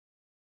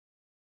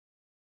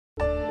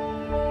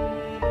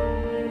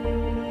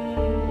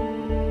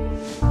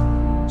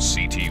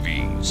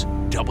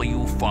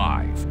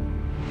W5.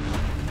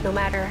 No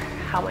matter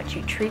how much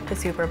you treat the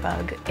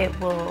superbug, it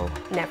will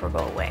never go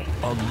away.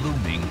 A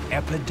looming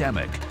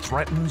epidemic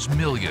threatens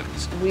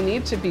millions. We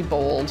need to be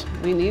bold.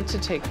 We need to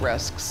take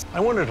risks.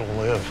 I want her to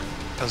live.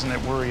 Doesn't it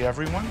worry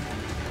everyone?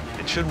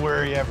 It should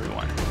worry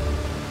everyone.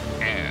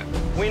 And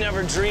we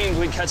never dreamed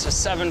we'd catch a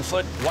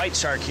 7-foot white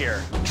shark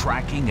here.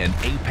 Tracking an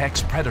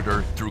apex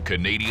predator through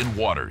Canadian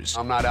waters.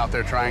 I'm not out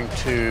there trying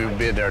to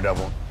be a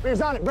daredevil.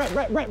 He's on it, Brett,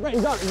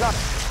 he's on it.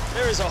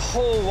 There is a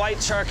whole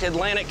white shark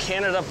Atlantic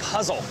Canada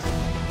puzzle.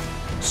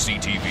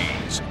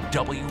 CTV's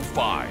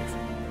W5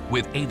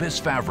 with Avis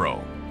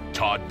Favaro,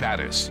 Todd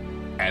Battis,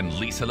 and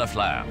Lisa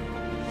Laflamme.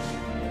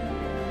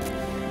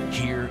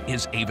 Here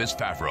is Avis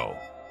Favaro.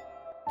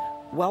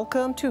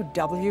 Welcome to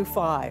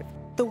W5.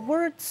 The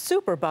word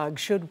superbug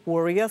should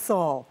worry us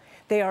all.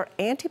 They are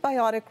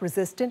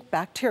antibiotic-resistant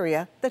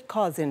bacteria that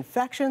cause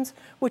infections,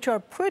 which are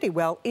pretty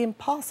well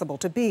impossible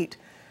to beat.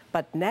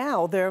 But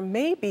now there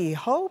may be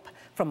hope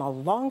from a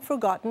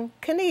long-forgotten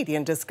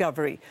Canadian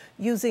discovery,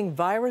 using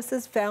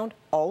viruses found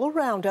all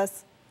around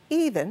us,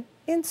 even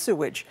in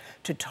sewage,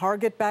 to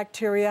target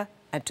bacteria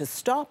and to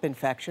stop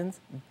infections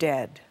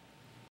dead.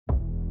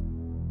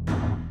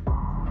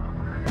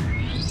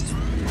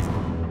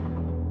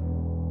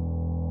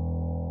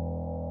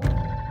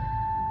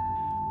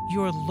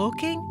 You're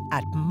looking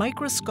at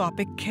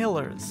microscopic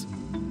killers,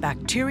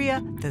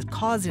 bacteria that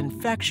cause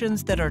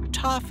infections that are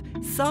tough,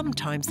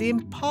 sometimes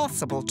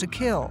impossible to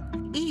kill,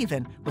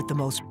 even with the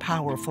most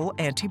powerful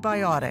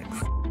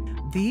antibiotics.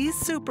 These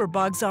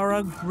superbugs are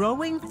a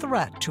growing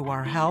threat to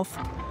our health.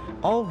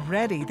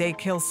 Already, they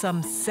kill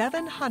some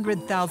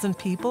 700,000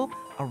 people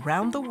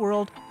around the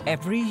world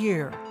every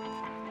year.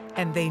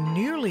 And they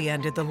nearly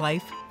ended the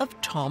life of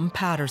Tom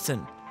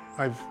Patterson.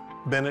 I've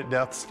been at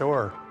death's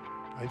door.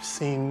 I've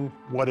seen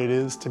what it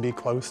is to be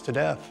close to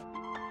death.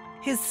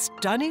 His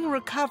stunning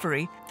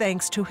recovery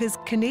thanks to his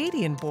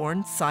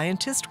Canadian-born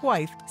scientist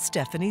wife,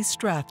 Stephanie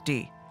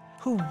Strathdy,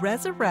 who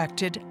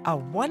resurrected a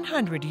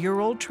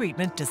 100-year-old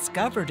treatment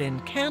discovered in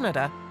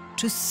Canada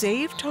to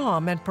save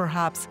Tom and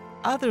perhaps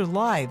other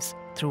lives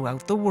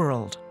throughout the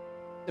world.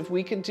 If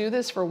we can do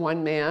this for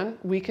one man,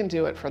 we can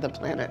do it for the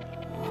planet.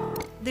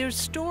 Their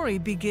story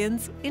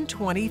begins in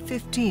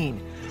 2015,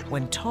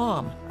 when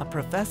Tom, a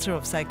professor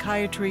of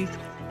psychiatry,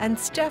 and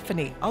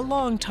Stephanie, a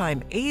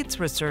longtime AIDS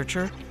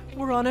researcher,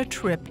 were on a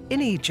trip in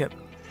Egypt.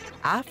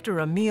 After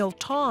a meal,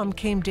 Tom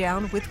came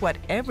down with what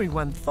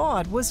everyone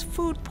thought was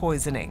food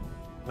poisoning.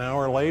 An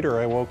hour later,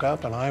 I woke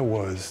up and I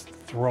was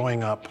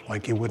throwing up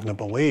like you wouldn't have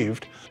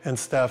believed. And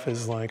Steph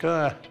is like,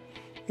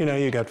 you know,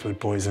 you got food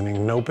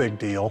poisoning, no big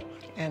deal.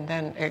 And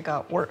then it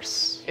got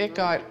worse. It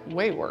got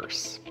way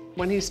worse.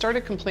 When he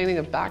started complaining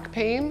of back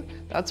pain,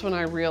 that's when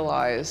I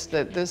realized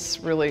that this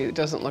really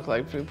doesn't look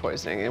like food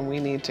poisoning and we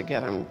need to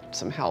get him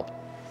some help.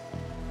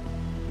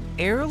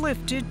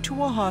 Airlifted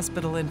to a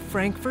hospital in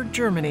Frankfurt,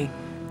 Germany,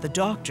 the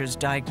doctors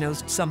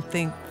diagnosed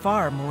something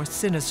far more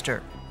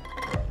sinister.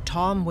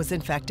 Tom was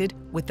infected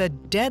with a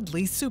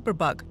deadly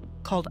superbug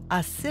called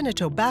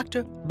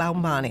Acinetobacter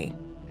baumannii.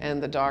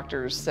 And the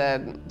doctors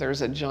said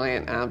there's a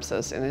giant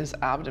abscess in his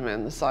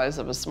abdomen the size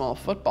of a small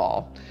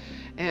football.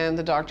 And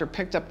the doctor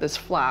picked up this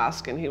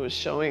flask and he was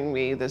showing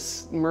me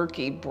this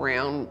murky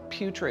brown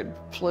putrid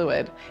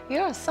fluid.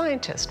 You're a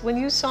scientist. When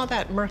you saw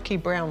that murky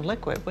brown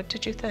liquid, what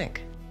did you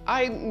think?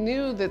 I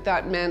knew that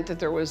that meant that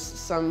there was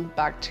some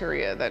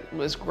bacteria that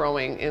was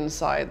growing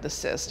inside the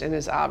cyst in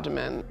his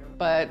abdomen.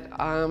 But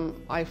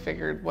I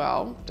figured,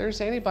 well, there's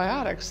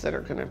antibiotics that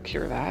are going to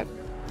cure that.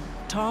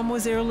 Tom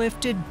was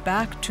airlifted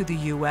back to the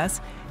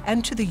U.S.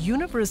 and to the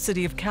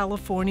University of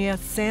California,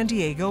 San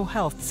Diego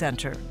Health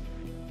Center,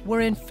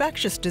 where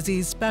infectious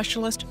disease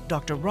specialist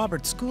Dr.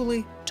 Robert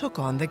Schooley took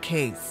on the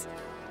case.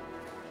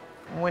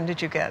 When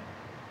did you get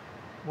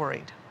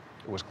worried?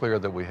 It was clear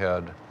that we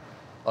had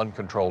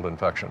uncontrolled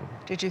infection.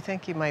 Did you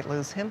think you might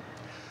lose him?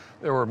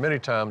 There were many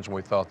times when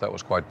we thought that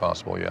was quite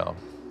possible, yeah.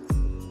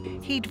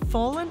 He'd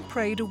fallen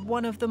prey to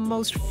one of the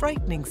most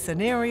frightening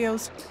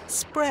scenarios,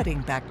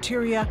 spreading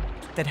bacteria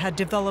that had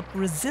developed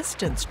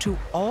resistance to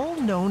all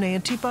known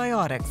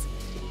antibiotics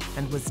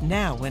and was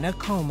now in a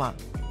coma.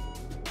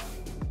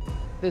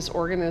 This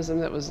organism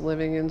that was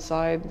living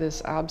inside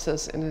this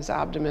abscess in his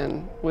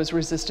abdomen was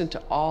resistant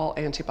to all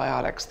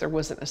antibiotics. There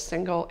wasn't a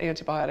single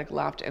antibiotic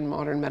left in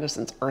modern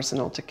medicine's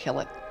arsenal to kill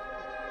it.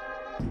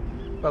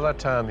 By that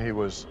time, he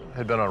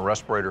had been on a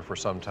respirator for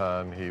some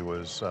time. He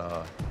was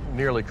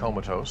nearly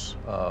comatose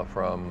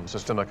from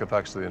systemic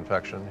effects of the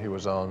infection. He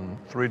was on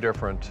 3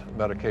 different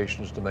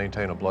medications to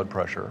maintain a blood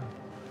pressure.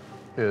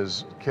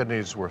 His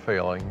kidneys were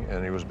failing,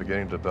 and he was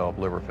beginning to develop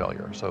liver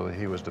failure, so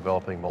he was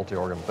developing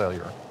multi-organ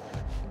failure.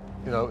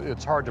 You know,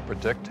 it's hard to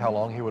predict how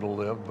long he would have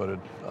lived, but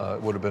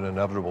it would have been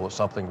inevitable that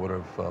something would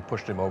have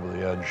pushed him over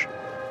the edge.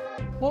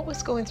 What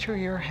was going through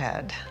your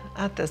head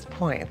at this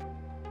point?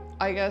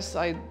 I guess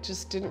I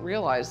just didn't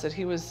realize that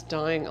he was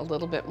dying a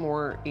little bit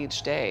more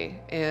each day.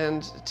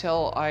 And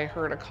till I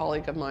heard a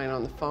colleague of mine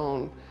on the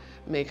phone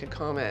make a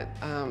comment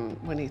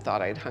when he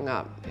thought I'd hung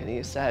up. And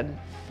he said,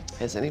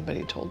 "Has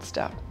anybody told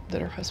Steph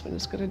that her husband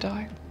is gonna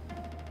die?"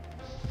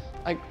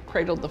 I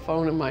cradled the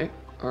phone in my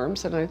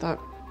arms and I thought,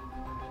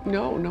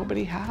 no,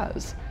 nobody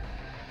has.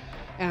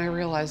 And I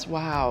realized,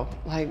 wow,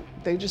 like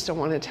they just don't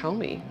want to tell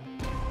me.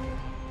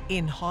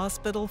 In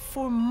hospital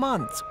for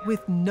months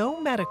with no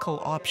medical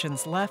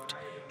options left,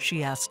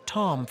 she asked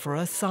Tom for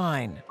a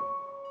sign.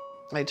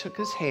 I took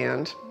his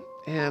hand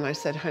and I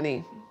said,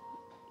 "Honey,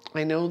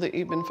 I know that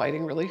you've been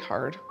fighting really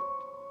hard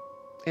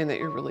and that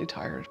you're really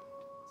tired.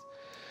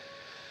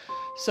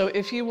 So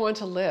if you want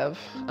to live,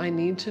 I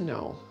need to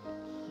know.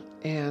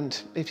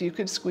 And if you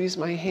could squeeze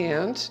my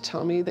hand,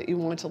 tell me that you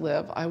want to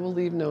live, I will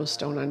leave no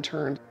stone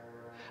unturned."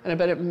 And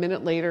about a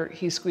minute later,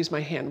 he squeezed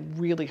my hand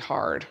really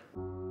hard.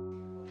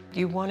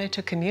 You wanted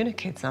to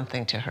communicate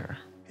something to her.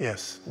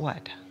 Yes.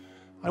 What?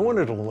 I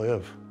wanted to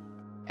live.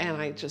 And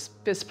I just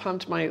fist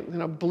pumped my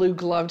blue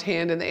gloved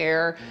hand in the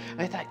air.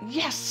 And I thought,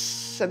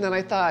 yes. And then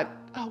I thought,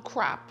 oh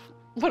crap,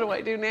 what do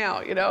I do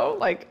now?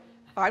 Like,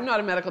 I'm not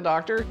a medical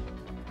doctor.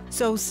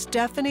 So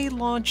Stephanie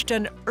launched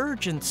an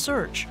urgent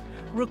search,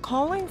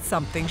 recalling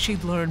something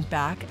she'd learned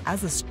back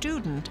as a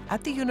student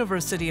at the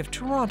University of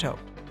Toronto,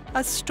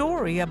 a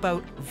story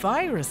about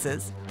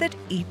viruses that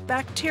eat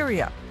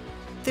bacteria.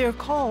 They're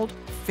called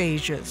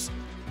phages.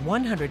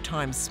 100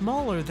 times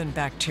smaller than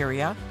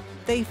bacteria,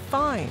 they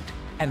find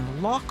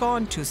and lock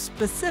on to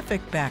specific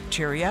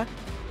bacteria,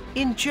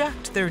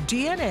 inject their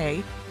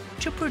DNA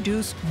to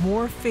produce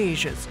more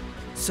phages,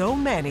 so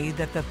many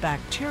that the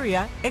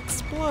bacteria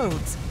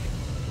explodes.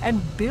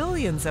 And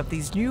billions of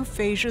these new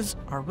phages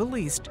are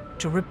released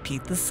to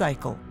repeat the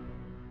cycle.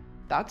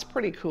 That's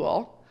pretty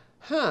cool.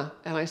 Huh.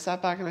 And I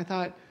sat back and I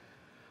thought,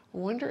 I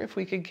wonder if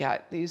we could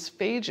get these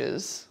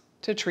phages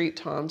to treat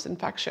Tom's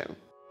infection.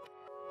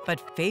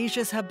 But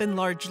phages have been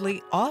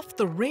largely off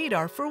the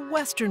radar for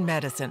Western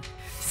medicine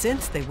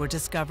since they were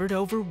discovered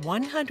over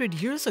 100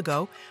 years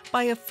ago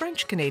by a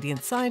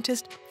French-Canadian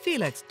scientist,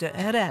 Félix de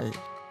Herelle.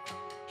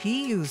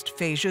 He used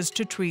phages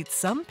to treat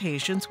some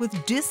patients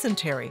with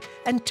dysentery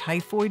and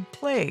typhoid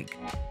plague.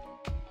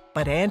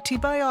 But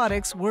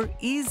antibiotics were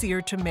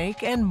easier to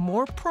make and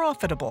more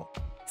profitable,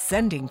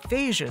 sending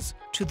phages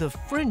to the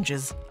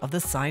fringes of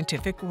the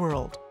scientific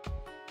world.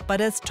 But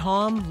as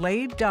Tom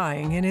lay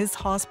dying in his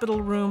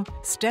hospital room,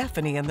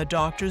 Stephanie and the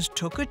doctors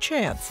took a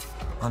chance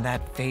on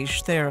that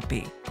phage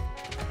therapy.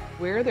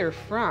 Where they're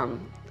from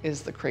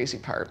is the crazy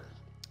part.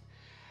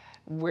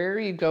 Where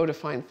you go to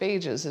find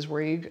phages is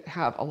where you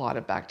have a lot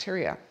of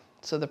bacteria.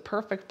 So the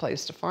perfect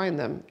place to find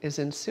them is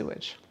in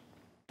sewage.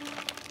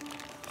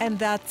 And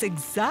that's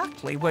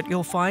exactly what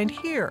you'll find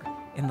here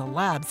in the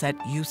labs at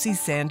UC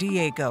San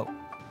Diego,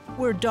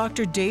 where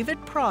Dr.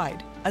 David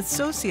Pride,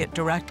 Associate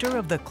Director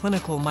of the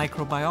Clinical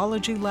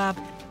Microbiology Lab,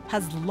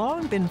 has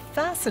long been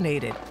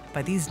fascinated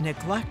by these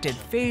neglected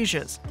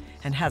phages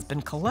and has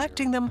been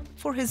collecting them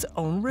for his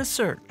own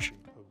research.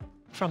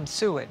 From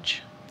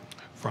sewage.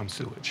 From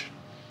sewage.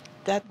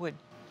 That would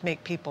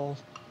make people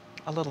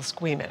a little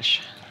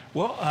squeamish.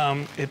 Well,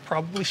 it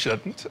probably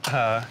shouldn't,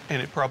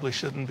 and it probably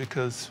shouldn't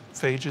because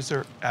phages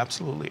are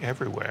absolutely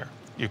everywhere.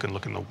 You can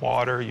look in the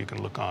water, you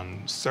can look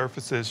on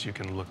surfaces, you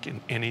can look in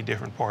any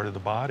different part of the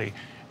body,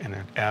 and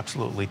they're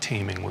absolutely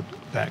teeming with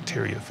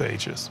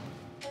bacteriophages.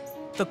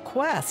 The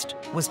quest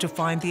was to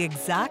find the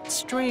exact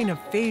strain of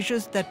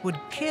phages that would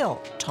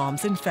kill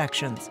Tom's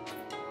infections,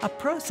 a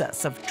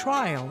process of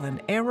trial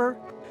and error.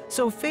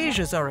 So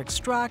phages are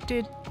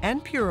extracted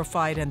and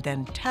purified and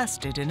then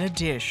tested in a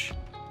dish.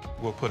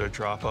 We'll put a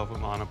drop of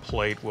them on a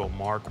plate, we'll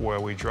mark where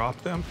we drop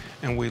them,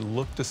 and we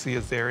look to see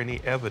is there any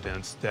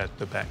evidence that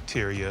the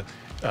bacteria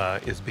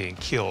is being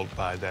killed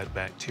by that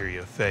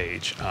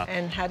bacteriophage.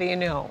 And how do you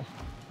know?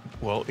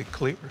 Well, it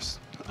clears.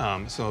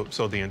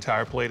 So the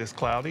entire plate is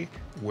cloudy.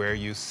 Where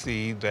you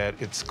see that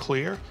it's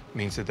clear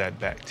means that that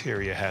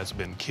bacteria has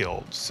been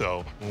killed.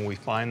 So when we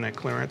find that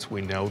clearance,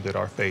 we know that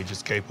our phage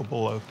is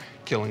capable of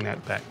killing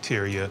that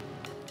bacteria.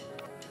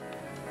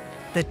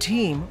 The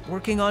team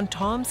working on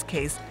Tom's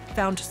case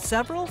found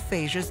several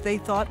phages they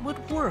thought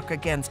would work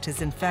against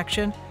his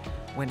infection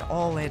when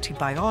all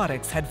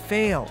antibiotics had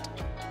failed.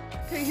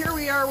 Okay, here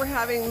we are, we're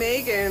having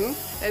Megan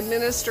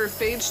administer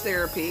phage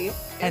therapy.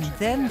 And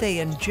then they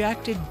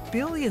injected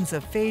billions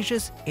of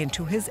phages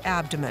into his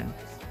abdomen,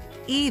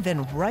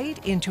 even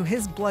right into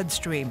his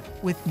bloodstream,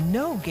 with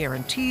no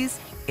guarantees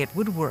it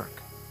would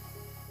work.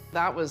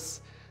 That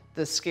was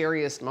the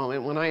scariest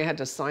moment when I had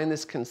to sign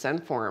this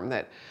consent form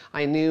that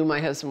I knew my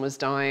husband was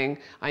dying.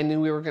 I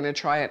knew we were going to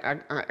try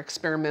an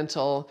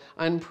experimental,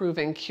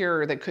 unproven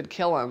cure that could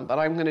kill him, but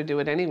I'm going to do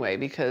it anyway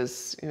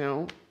because,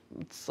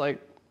 it's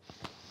like...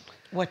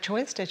 What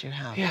choice did you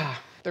have? Yeah,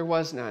 there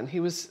was none. He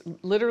was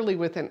literally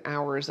within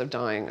hours of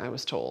dying, I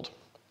was told.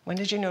 When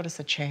did you notice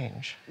a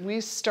change? We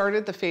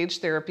started the phage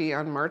therapy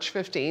on March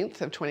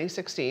 15th of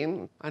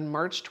 2016. On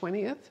March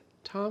 20th,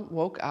 Tom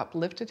woke up,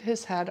 lifted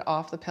his head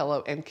off the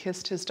pillow, and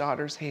kissed his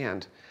daughter's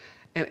hand.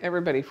 And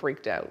everybody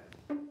freaked out.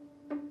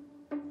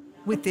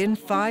 Within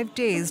 5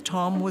 days,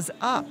 Tom was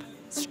up,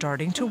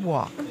 starting to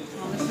walk.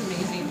 This is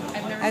amazing.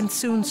 I've never and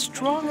soon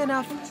strong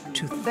enough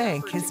to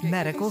thank his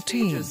medical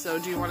team. So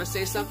do you want to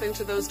say something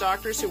to those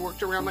doctors who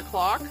worked around the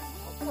clock?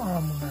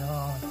 Oh my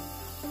God.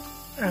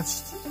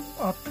 It's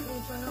up to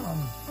them.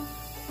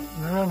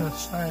 They're gonna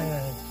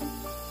say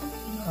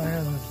I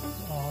am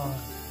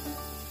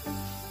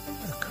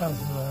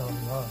because of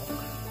their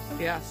love.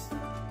 Yes.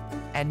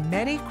 And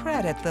many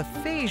credit the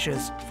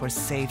phages for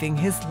saving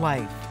his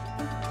life.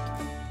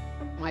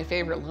 My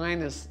favorite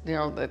line is, you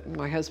know, that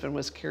my husband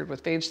was cured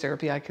with phage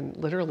therapy. I can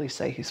literally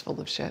say he's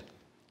full of shit.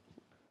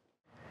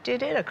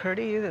 Did it occur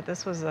to you that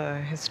this was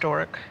a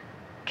historic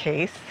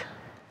case?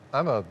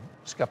 I'm a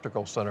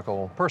skeptical,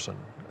 cynical person,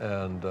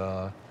 and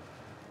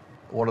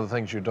one of the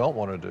things you don't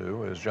want to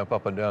do is jump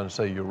up and down and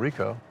say,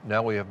 Eureka,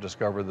 now we have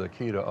discovered the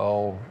key to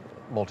all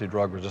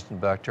multi-drug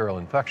resistant bacterial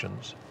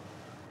infections,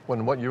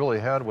 when what you really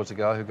had was a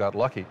guy who got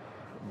lucky.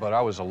 But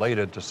I was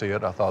elated to see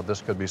it. I thought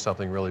this could be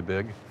something really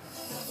big.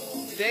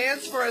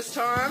 Dance for us,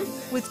 Tom.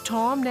 With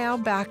Tom now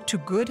back to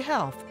good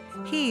health,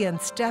 he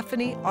and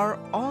Stephanie are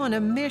on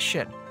a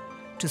mission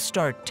to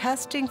start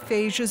testing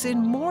phages in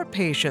more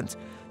patients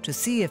to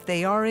see if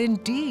they are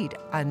indeed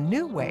a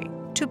new way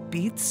to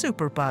beat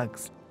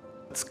superbugs.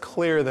 It's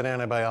clear that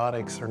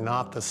antibiotics are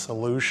not the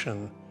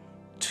solution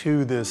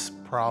to this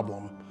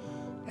problem.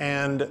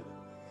 And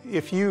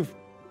if you've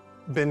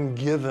been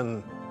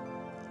given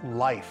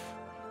life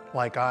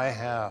like I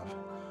have,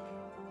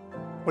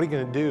 what are you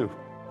going to do?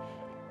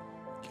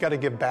 You got to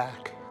give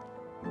back.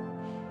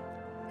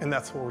 And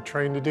that's what we're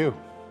trying to do.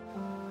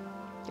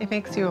 It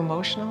makes you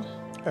emotional?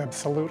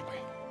 Absolutely.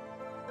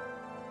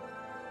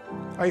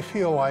 I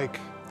feel like,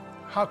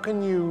 how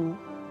can you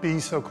be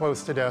so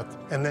close to death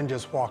and then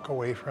just walk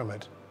away from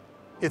it?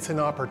 It's an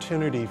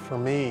opportunity for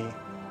me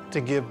to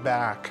give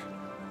back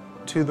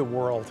to the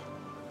world.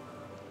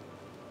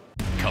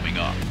 Coming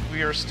up,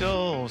 We are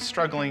still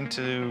struggling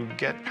to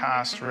get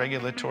past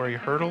regulatory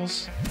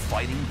hurdles.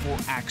 fighting for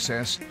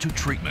access to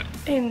treatment.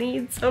 I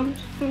need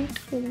something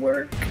to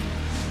work.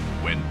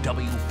 When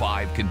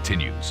W5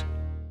 continues.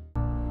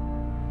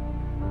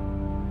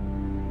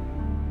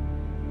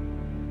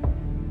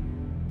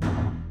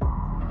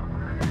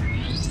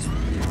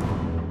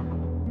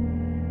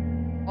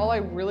 All I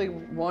really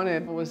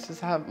wanted was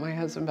to have my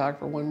husband back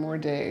for one more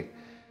day.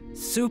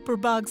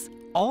 Superbugs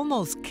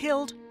almost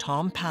killed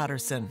Tom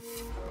Patterson.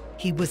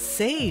 He was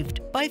saved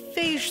by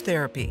phage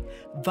therapy,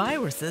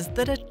 viruses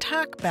that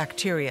attack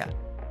bacteria.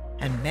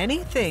 And many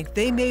think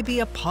they may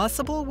be a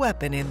possible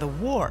weapon in the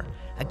war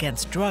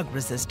against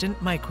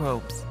drug-resistant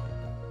microbes.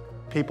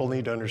 People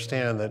need to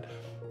understand that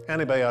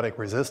antibiotic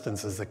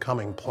resistance is the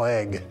coming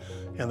plague,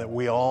 and that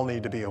we all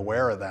need to be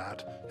aware of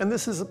that. And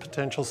this is a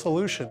potential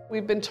solution.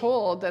 We've been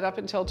told that up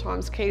until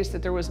Tom's case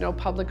that there was no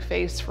public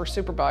face for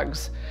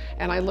superbugs.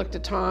 And I looked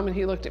at Tom and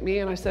he looked at me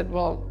and I said,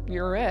 well,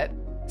 you're it.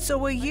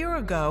 So a year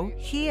ago,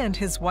 he and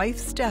his wife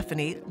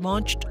Stephanie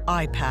launched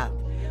iPath,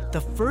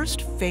 the first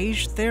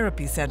phage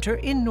therapy center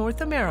in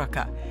North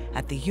America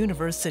at the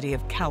University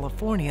of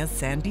California,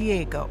 San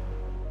Diego,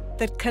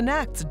 that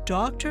connects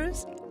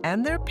doctors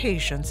and their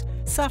patients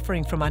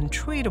suffering from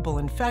untreatable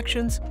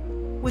infections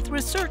with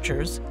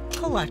researchers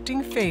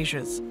collecting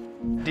phages.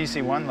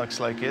 DC1 looks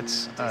like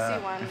it's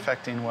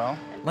infecting well.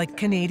 Like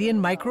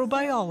Canadian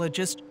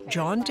microbiologist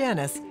John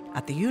Dennis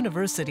at the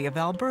University of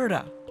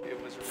Alberta.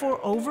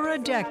 For over a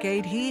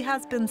decade, he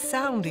has been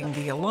sounding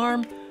the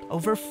alarm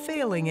over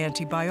failing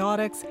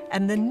antibiotics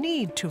and the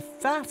need to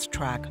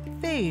fast-track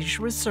phage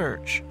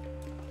research.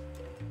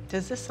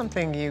 Is this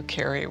something you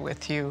carry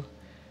with you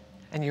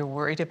and you're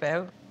worried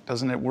about?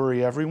 Doesn't it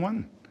worry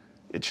everyone?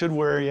 It should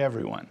worry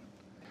everyone.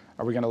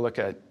 Are we going to look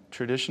at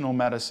traditional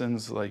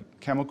medicines like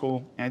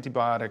chemical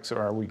antibiotics, or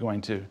are we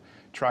going to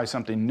try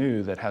something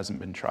new that hasn't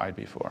been tried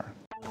before?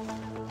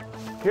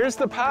 Here's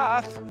the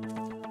path.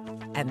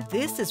 And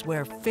this is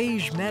where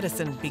phage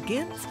medicine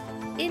begins,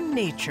 in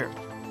nature.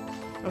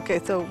 Okay,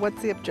 so what's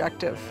the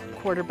objective,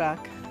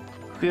 quarterback?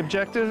 The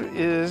objective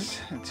is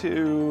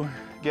to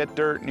get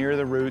dirt near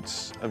the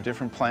roots of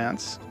different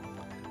plants.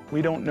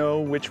 We don't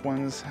know which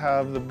ones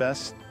have the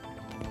best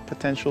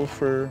potential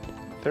for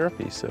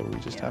therapy, so we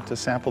just have to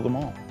sample them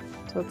all.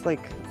 So it's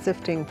like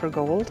sifting for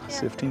gold?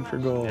 Sifting for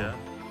gold. Yeah.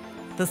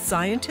 The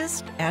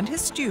scientist and his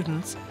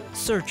students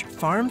search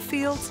farm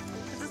fields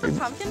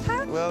Pumpkin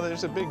patch? Well,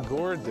 there's a big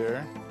gourd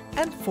there.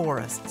 and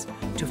forests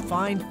to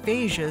find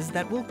phages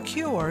that will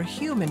cure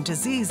human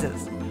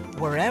diseases.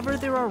 Wherever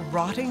there are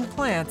rotting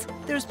plants,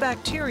 there's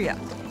bacteria,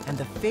 and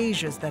the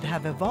phages that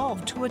have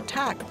evolved to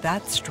attack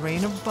that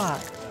strain of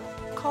bug.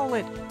 Call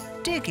it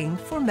digging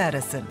for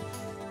medicine.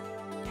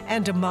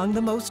 And among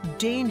the most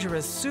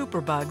dangerous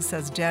superbugs,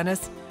 says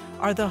Dennis,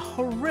 are the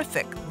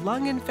horrific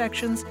lung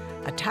infections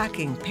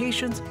attacking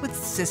patients with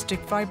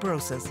cystic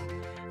fibrosis.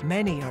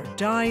 Many are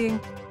dying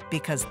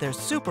because their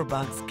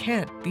superbugs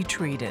can't be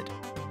treated.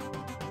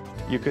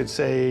 You could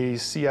say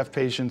CF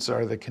patients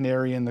are the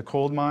canary in the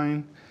coal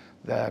mine,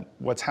 that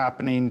what's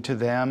happening to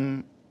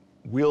them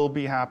will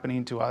be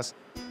happening to us.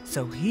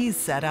 So he's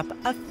set up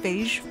a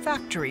phage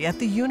factory at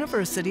the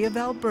University of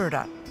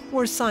Alberta,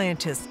 where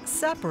scientists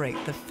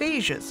separate the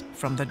phages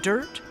from the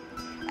dirt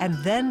and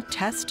then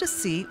test to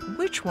see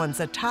which ones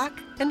attack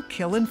and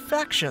kill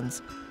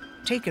infections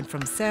taken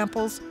from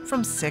samples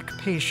from sick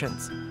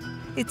patients.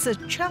 It's a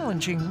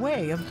challenging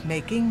way of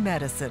making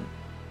medicine.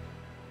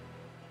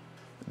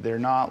 They're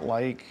not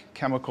like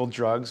chemical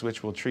drugs,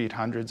 which will treat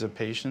hundreds of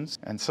patients.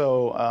 And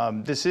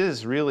so this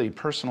is really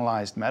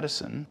personalized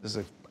medicine. This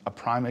is a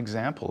prime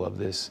example of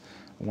this.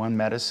 One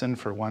medicine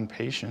for one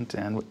patient,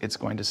 and it's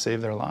going to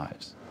save their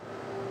lives.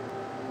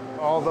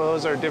 All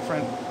those are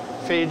different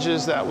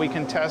phages that we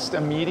can test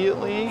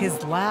immediately.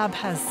 His lab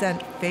has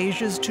sent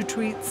phages to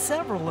treat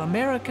several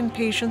American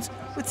patients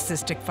with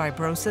cystic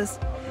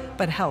fibrosis,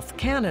 but Health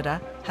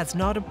Canada has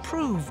not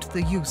approved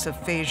the use of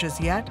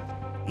phages yet,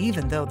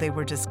 even though they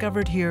were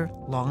discovered here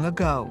long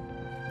ago.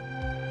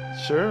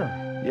 Sure,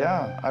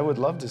 yeah, I would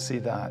love to see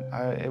that.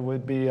 It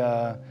would be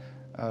a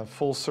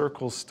full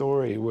circle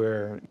story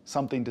where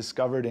something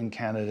discovered in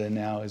Canada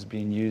now is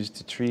being used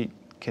to treat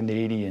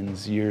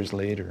Canadians years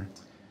later.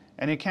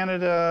 And in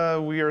Canada,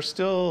 we are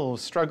still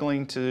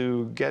struggling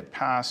to get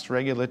past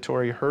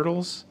regulatory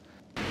hurdles.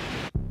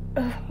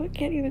 I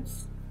can't even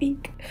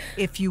speak.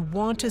 If you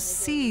want to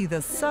see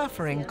the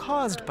suffering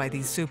caused by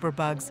these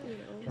superbugs,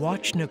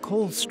 watch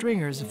Nicole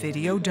Stringer's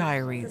video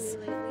diaries.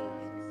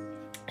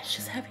 I'm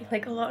just having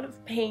like a lot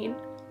of pain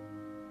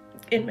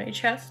in my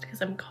chest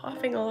because I'm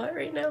coughing a lot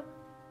right now.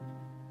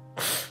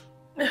 Oh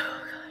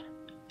God,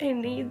 I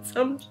need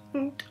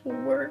something to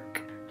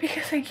work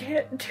because I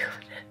can't do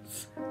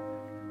this.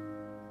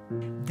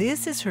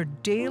 This is her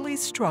daily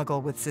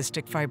struggle with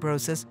cystic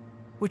fibrosis,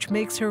 which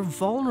makes her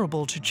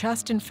vulnerable to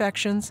chest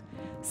infections.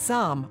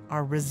 Some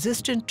are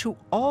resistant to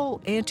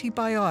all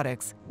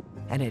antibiotics,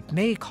 and it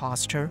may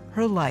cost her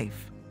her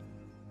life.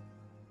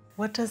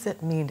 What does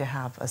it mean to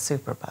have a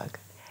superbug?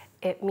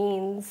 It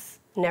means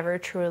never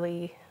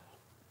truly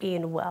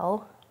being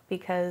well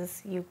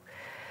because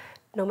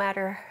no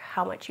matter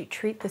how much you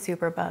treat the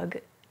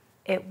superbug,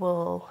 it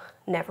will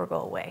never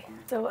go away.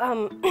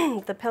 So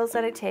the pills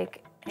that I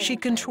take... She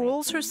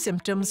controls her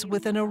symptoms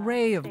with an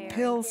array of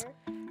pills,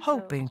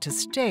 hoping to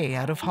stay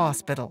out of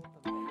hospital.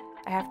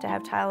 I have to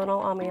have Tylenol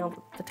on me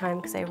all the time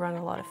because I run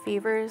a lot of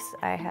fevers.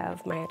 I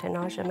have my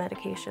anti-nausea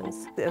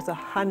medications. There's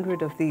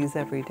 100 of these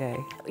every day.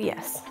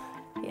 Yes,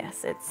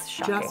 yes, it's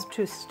shocking. Just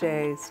to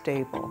stay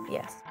stable.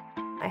 Yes.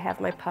 I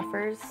have my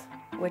puffers,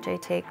 which I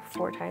take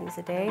 4 times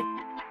a day.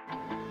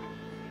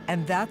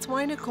 And that's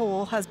why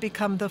Nicole has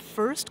become the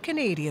first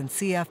Canadian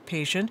CF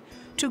patient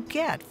to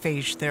get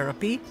phage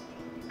therapy,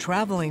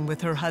 traveling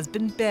with her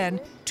husband Ben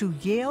to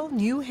Yale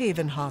New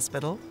Haven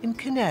Hospital in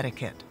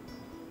Connecticut.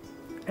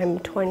 I'm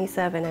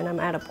 27 and I'm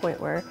at a point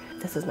where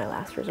this is my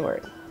last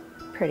resort,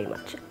 pretty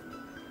much.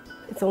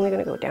 It's only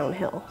going to go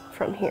downhill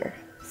from here.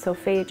 So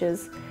phage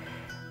is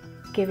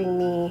giving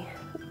me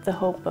the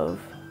hope of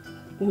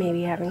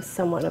maybe having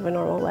somewhat of a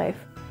normal life.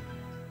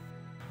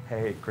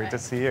 Hey, great to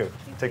see you.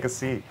 Take a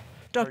seat.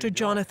 Dr.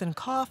 Jonathan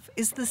Koff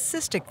is the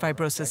cystic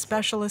fibrosis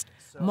specialist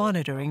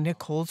monitoring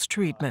Nicole's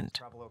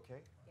treatment.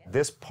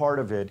 This part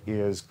of it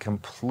is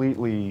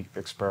completely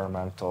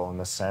experimental in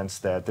the sense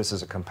that this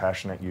is a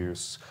compassionate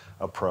use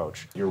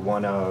approach. You're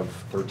one of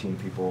 13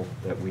 people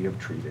that we have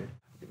treated.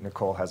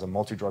 Nicole has a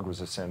multi-drug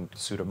resistant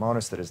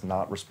Pseudomonas that is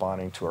not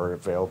responding to our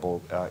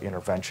available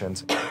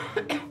interventions.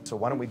 So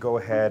why don't we go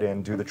ahead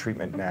and do the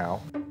treatment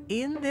now?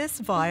 In this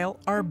vial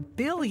are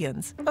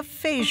billions of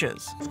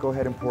phages. Let's go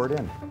ahead and pour it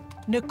in.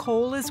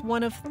 Nicole is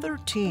one of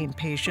 13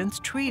 patients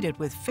treated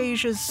with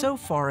phages so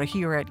far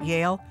here at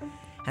Yale,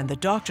 and the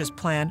doctors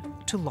plan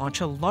to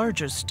launch a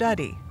larger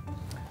study.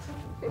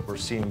 We're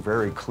seeing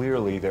very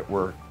clearly that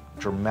we're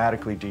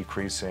dramatically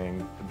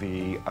decreasing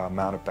the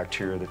amount of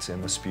bacteria that's in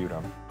the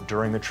sputum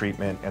during the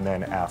treatment and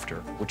then after,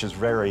 which is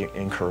very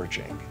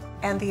encouraging.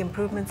 And the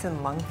improvements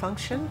in lung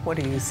function, what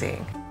are you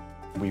seeing?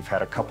 We've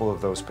had a couple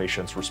of those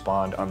patients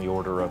respond on the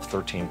order of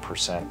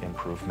 13%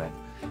 improvement.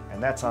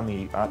 And that's on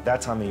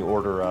the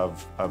order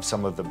of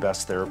some of the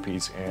best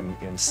therapies in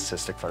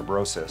cystic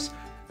fibrosis.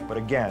 But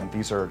again,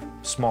 these are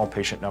small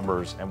patient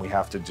numbers, and we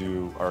have to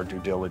do our due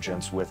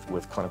diligence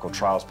with clinical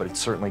trials, but it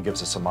certainly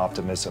gives us some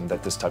optimism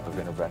that this type of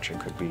intervention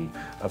could be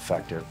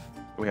effective.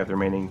 We have the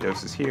remaining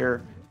doses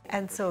here.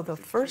 And so the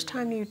first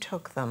time you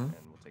took them,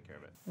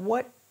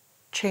 what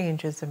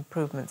changes,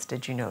 improvements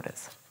did you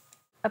notice?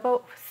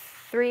 About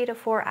 3 to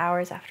 4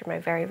 hours after my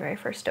very, very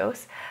first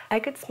dose, I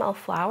could smell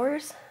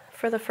flowers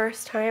for the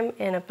first time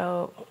in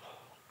about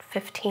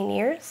 15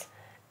 years.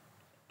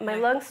 My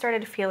lungs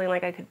started feeling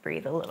like I could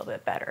breathe a little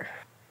bit better.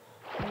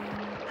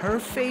 Her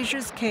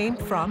phages came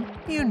from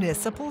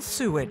municipal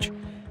sewage,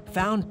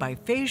 found by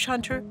phage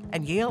hunter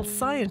and Yale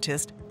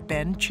scientist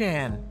Ben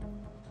Chan.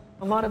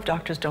 A lot of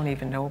doctors don't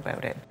even know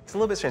about it. It's a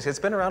little bit strange. It's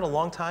been around a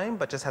long time,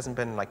 but just hasn't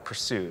been like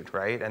pursued,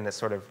 right? And it's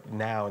sort of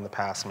now in the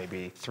past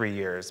maybe 3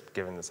 years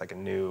given this like a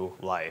new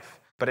life.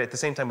 But at the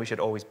same time, we should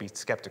always be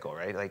skeptical,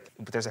 right? Like,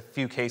 there's a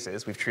few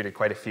cases, we've treated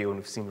quite a few and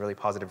we've seen really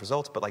positive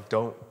results, but like,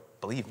 don't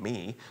believe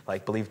me,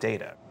 like, believe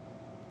data.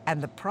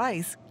 And the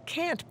price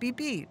can't be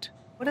beat.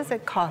 What does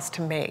it cost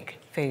to make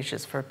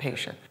phages for a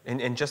patient?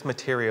 And just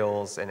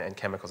materials and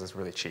chemicals is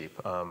really cheap.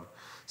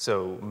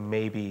 So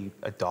maybe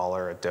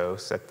 $1 a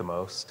dose at the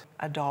most.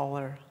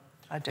 $1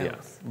 a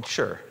dose? Yeah.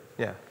 Sure,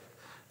 yeah.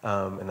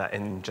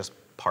 And just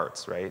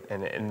parts, right?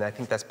 And I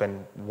think that's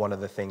been one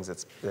of the things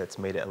that's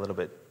made it a little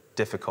bit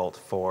difficult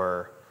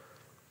for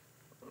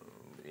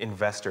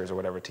investors or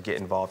whatever to get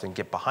involved and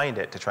get behind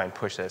it to try and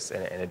push this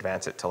and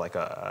advance it to like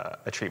a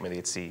treatment that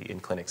you'd see in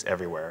clinics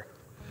everywhere.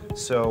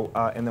 So,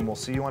 and then we'll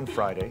see you on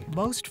Friday.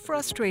 Most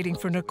frustrating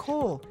for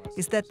Nicole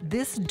is that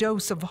this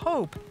dose of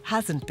hope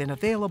hasn't been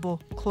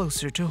available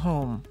closer to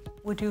home.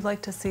 Would you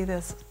like to see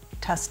this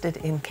tested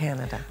in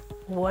Canada?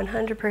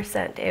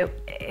 100%.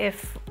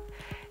 If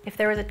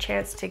there was a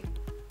chance to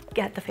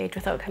get the phage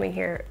without coming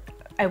here,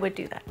 I would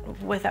do that,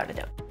 without a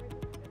doubt.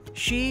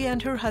 She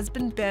and her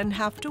husband Ben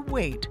have to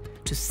wait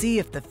to see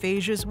if the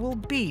phages will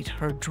beat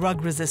her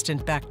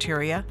drug-resistant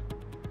bacteria.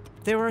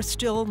 There are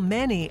still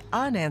many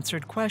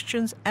unanswered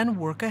questions and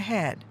work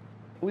ahead.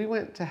 We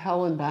went to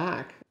hell and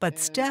back. But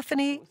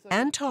Stephanie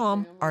and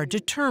Tom are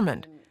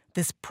determined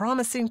this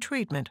promising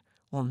treatment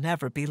will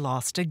never be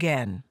lost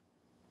again.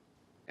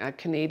 A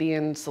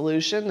Canadian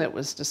solution that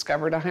was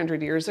discovered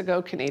 100 years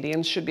ago.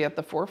 Canadians should be at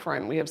the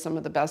forefront. We have some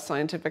of the best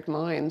scientific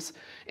minds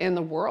in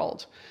the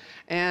world.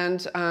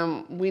 And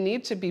we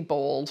need to be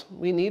bold.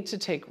 We need to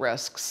take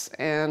risks.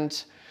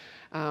 And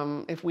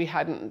if we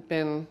hadn't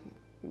been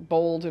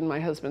bold in my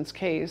husband's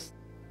case,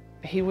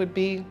 he would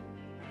be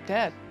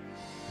dead.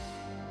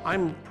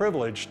 I'm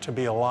privileged to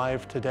be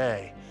alive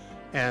today.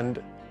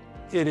 And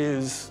it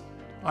is,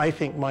 I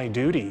think, my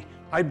duty.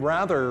 I'd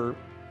rather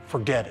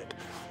forget it,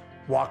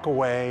 walk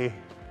away,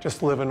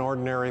 just live an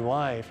ordinary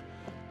life.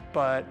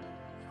 But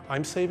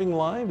I'm saving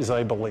lives,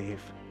 I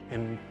believe,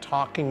 in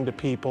talking to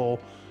people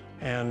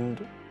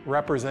and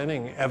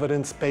representing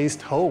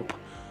evidence-based hope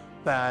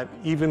that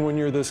even when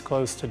you're this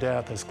close to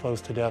death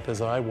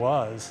as I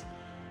was,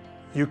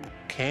 you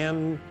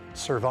can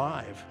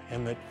survive,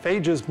 and that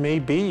phages may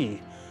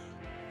be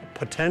a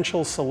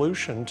potential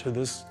solution to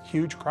this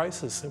huge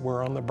crisis that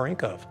we're on the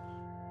brink of.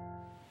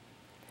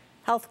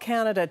 Health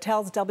Canada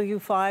tells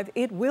W5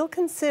 it will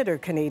consider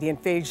Canadian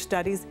phage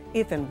studies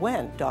if and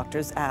when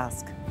doctors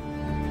ask.